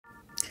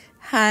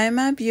Hi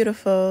my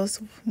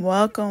beautifuls,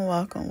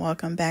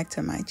 welcome back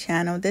to my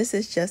channel. This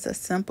is just a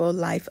simple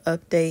life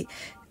update.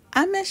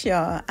 I miss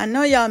y'all. I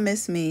know y'all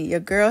miss me. Your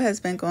girl has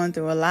been going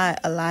through a lot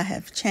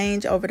have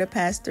changed over the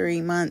past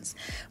 3 months,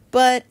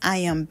 but I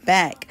am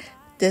back.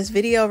 This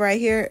video right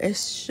here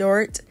is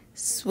short,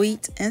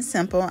 sweet, and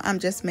simple. I'm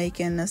just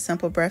making a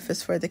simple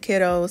breakfast for the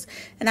kiddos,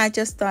 and I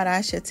just thought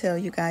I should tell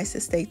you guys to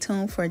stay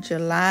tuned for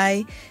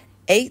July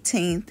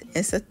 18th.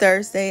 It's a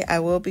Thursday. I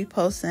will be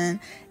posting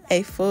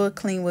a full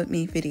clean with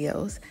me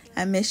videos.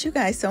 I miss you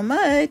guys so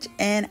much,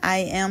 and I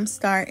am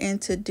starting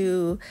to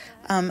do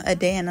a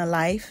day in the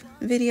life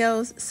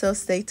videos, so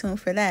stay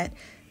tuned for that.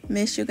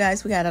 Miss you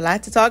guys. We got a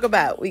lot to talk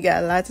about.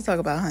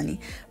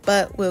 Honey,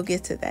 but we'll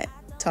get to that.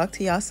 Talk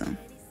to y'all soon.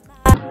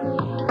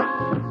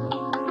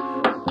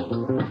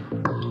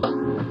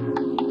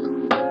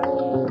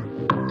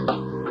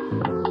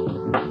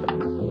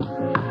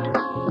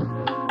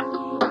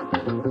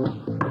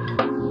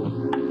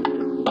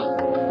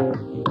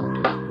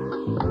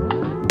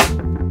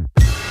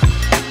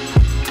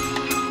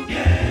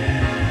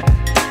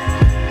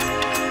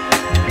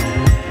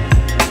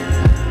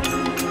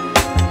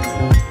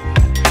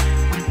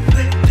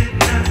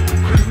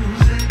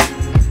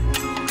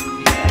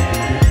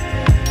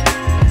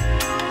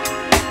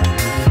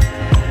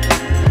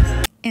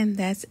 And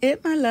that's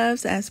it, my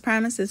loves. As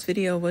promised, this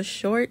video was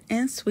short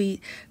and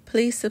sweet.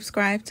 Please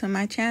subscribe to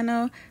my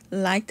channel,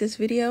 like this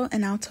video,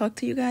 and I'll talk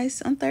to you guys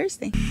on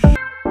Thursday.